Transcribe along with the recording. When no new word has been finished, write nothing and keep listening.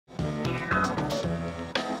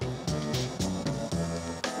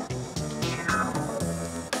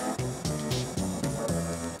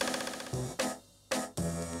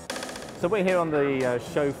So we're here on the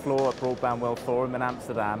show floor at Broadband World Forum in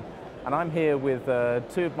Amsterdam, and I'm here with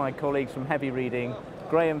two of my colleagues from Heavy Reading,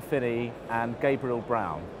 Graham Finnie and Gabriel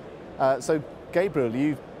Brown. So Gabriel,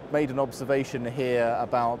 you've made an observation here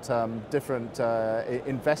about different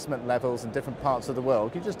investment levels in different parts of the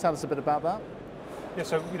world. Can you just tell us a bit about that? Yeah,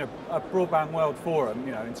 so a Broadband World Forum,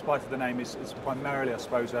 in spite of the name, is primarily, I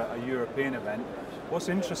suppose, a European event. What's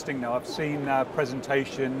interesting though, I've seen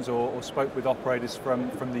presentations or spoke with operators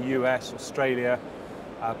from the US, Australia,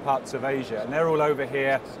 parts of Asia, and they're all over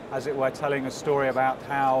here, as it were, telling a story about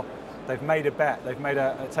how they've made a bet,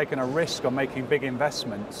 they've taken a risk on making big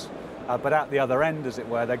investments, but at the other end, as it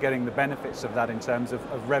were, they're getting the benefits of that in terms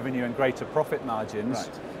of revenue and greater profit margins.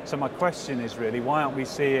 Right. So my question is really, why aren't we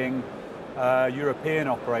seeing European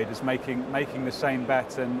operators making the same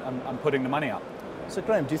bet and putting the money up? So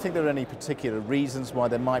Graham, do you think there are any particular reasons why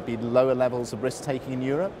there might be lower levels of risk-taking in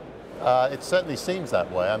Europe? It certainly seems that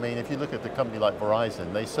way. I mean, if you look at the company like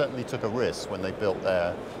Verizon, they certainly took a risk when they built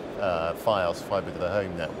their fiber to the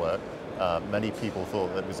home network. Many people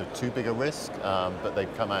thought that it was too big a risk, but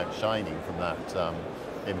they've come out shining from that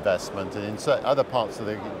investment. And in other parts of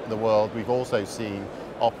the world, we've also seen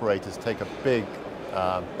operators take a big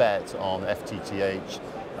bet on FTTH.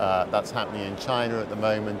 That's happening in China at the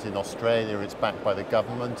moment. In Australia, it's backed by the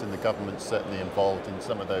government, and the government's certainly involved in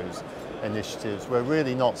some of those initiatives. We're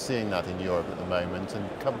really not seeing that in Europe at the moment,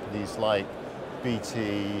 and companies like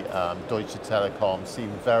BT, Deutsche Telekom seem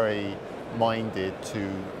very minded to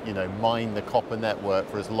mine the copper network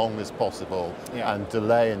for as long as possible, yeah, and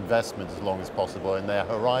delay investment as long as possible, and their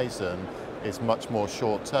horizon is much more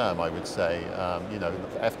short-term, I would say.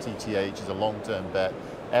 FTTH is a long-term bet.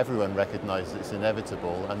 Everyone recognizes it's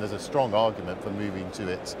inevitable, and there's a strong argument for moving to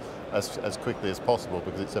it as quickly as possible,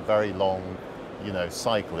 because it's a very long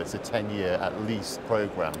cycle. It's a 10-year at least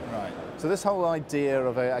program. Right. So this whole idea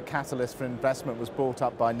of a catalyst for investment was brought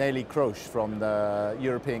up by Nelly Kroes from the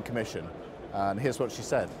European Commission. And here's what she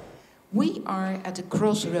said. We are at a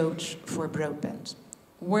crossroads for broadband.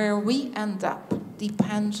 Where we end up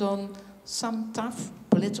depends on some tough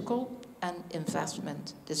political and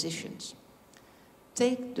investment decisions.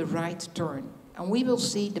 Take the right turn, and we will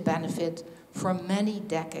see the benefit for many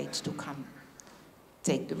decades to come.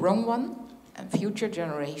 Take the wrong one, and future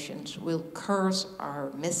generations will curse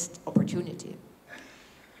our missed opportunity.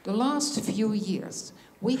 The last few years,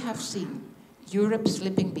 we have seen Europe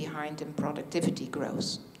slipping behind in productivity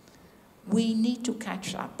growth. We need to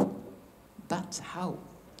catch up, but how?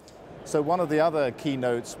 So one of the other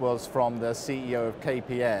keynotes was from the CEO of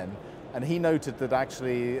KPN, and he noted that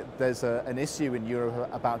actually there's an issue in Europe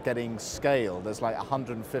about getting scale. There's like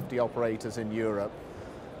 150 operators in Europe,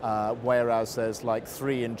 whereas there's like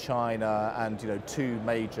 3 in China and 2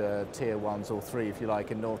 major tier 1s, or 3 if you like,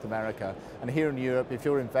 in North America. And here in Europe, if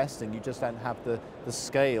you're investing, you just don't have the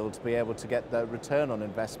scale to be able to get the return on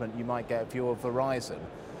investment you might get if you're Verizon.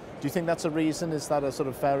 Do you think that's a reason? Is that a sort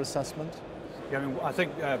of fair assessment? Yeah, I mean, I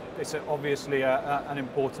think it's obviously an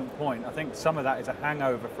important point. I think some of that is a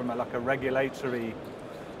hangover from a regulatory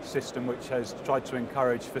system which has tried to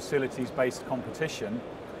encourage facilities-based competition,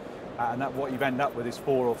 and that what you end up with is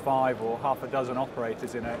 4 or 5 or half a dozen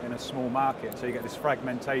operators in a small market. So you get this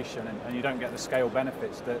fragmentation, and you don't get the scale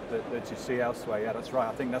benefits that you see elsewhere. Yeah, that's right.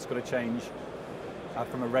 I think that's got to change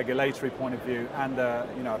from a regulatory point of view, and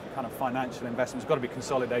kind of financial investment. There's got to be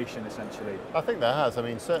consolidation, essentially. I think there has. I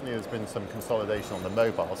mean, certainly there's been some consolidation on the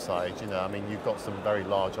mobile side. I mean, you've got some very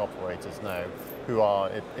large operators now who are,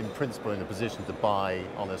 in principle, in a position to buy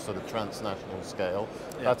on a sort of transnational scale.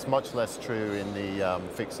 Yeah. That's much less true in the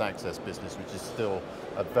fixed access business, which is still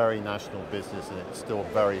a very national business, and it's still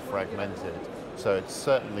very fragmented. So it's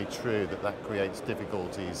certainly true that creates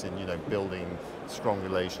difficulties in building strong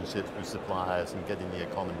relationships with suppliers and getting the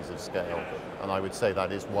economies of scale. And I would say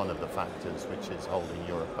that is one of the factors which is holding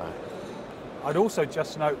Europe back. I'd also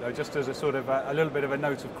just note, though, just as a sort of a little bit of a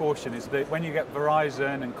note of caution, is that when you get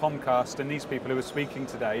Verizon and Comcast and these people who are speaking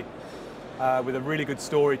today with a really good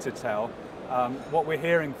story to tell, what we're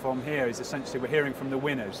hearing from here is essentially we're hearing from the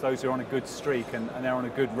winners, those who are on a good streak and they're on a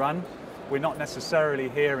good run. We're not necessarily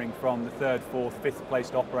hearing from the 3rd, 4th, 5th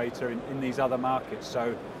placed operator in these other markets.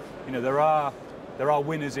 So, there are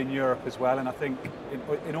winners in Europe as well, and I think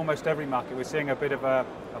in almost every market we're seeing a bit of a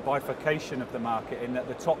bifurcation of the market, in that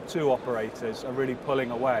the top 2 operators are really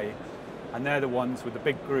pulling away, and they're the ones with the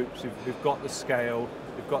big groups who've got the scale,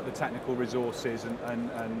 who've got the technical resources and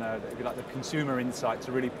if you like, the consumer insight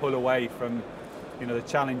to really pull away from the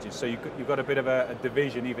challenges. So you've got a bit of a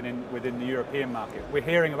division even within the European market. We're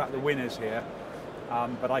hearing about the winners here,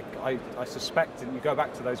 But I suspect that you go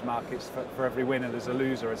back to those markets, for every winner there's a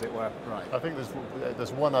loser, as it were. Right. I think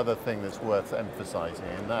there's one other thing that's worth emphasizing,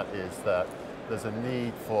 and that is that there's a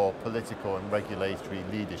need for political and regulatory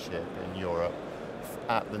leadership in Europe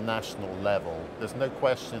at the national level. There's no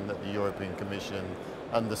question that the European Commission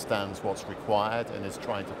understands what's required and is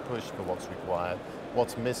trying to push for what's required.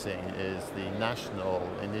 What's missing is the national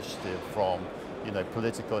initiative from, you know,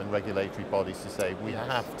 political and regulatory bodies to say we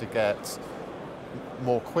have to get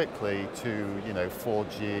more quickly to, you know,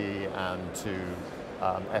 4G and to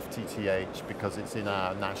FTTH because it's in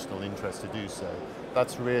our national interest to do so.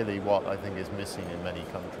 That's really what I think is missing in many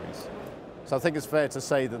countries. So I think it's fair to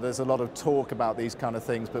say that there's a lot of talk about these kind of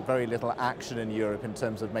things, but very little action in Europe in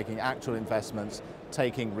terms of making actual investments,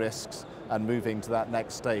 taking risks, and moving to that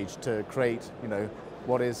next stage to create, you know,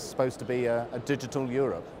 what is supposed to be a digital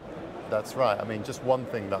Europe. That's right. I mean, just one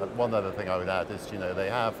other thing I would add is, you know,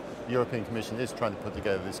 the European Commission is trying to put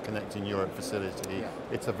together this Connecting Europe facility. Yeah.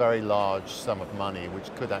 It's a very large sum of money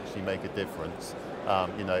which could actually make a difference.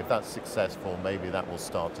 You know, if that's successful, maybe that will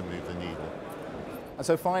start to move the needle. And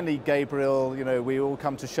so finally, Gabriel, you know, we all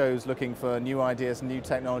come to shows looking for new ideas and new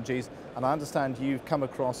technologies, and I understand you've come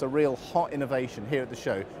across a real hot innovation here at the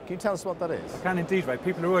show. Can you tell us what that is? I can indeed, Ray.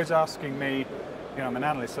 People are always asking me, you know, I'm an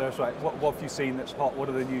analyst, so it's like, what have you seen that's hot? What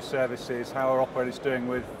are the new services? How are operators doing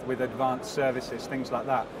with advanced services, things like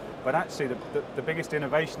that? But actually, the biggest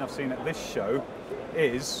innovation I've seen at this show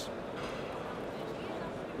is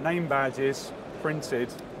name badges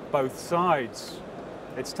printed both sides.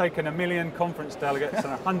 It's taken 1 million conference delegates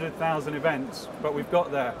and 100,000 events, but we've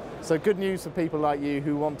got there. So good news for people like you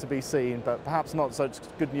who want to be seen, but perhaps not such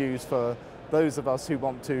good news for those of us who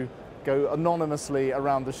want to go anonymously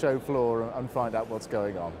around the show floor and find out what's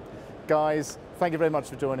going on. Guys, thank you very much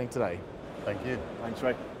for joining today. Thank you. Thanks,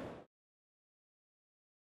 Ray.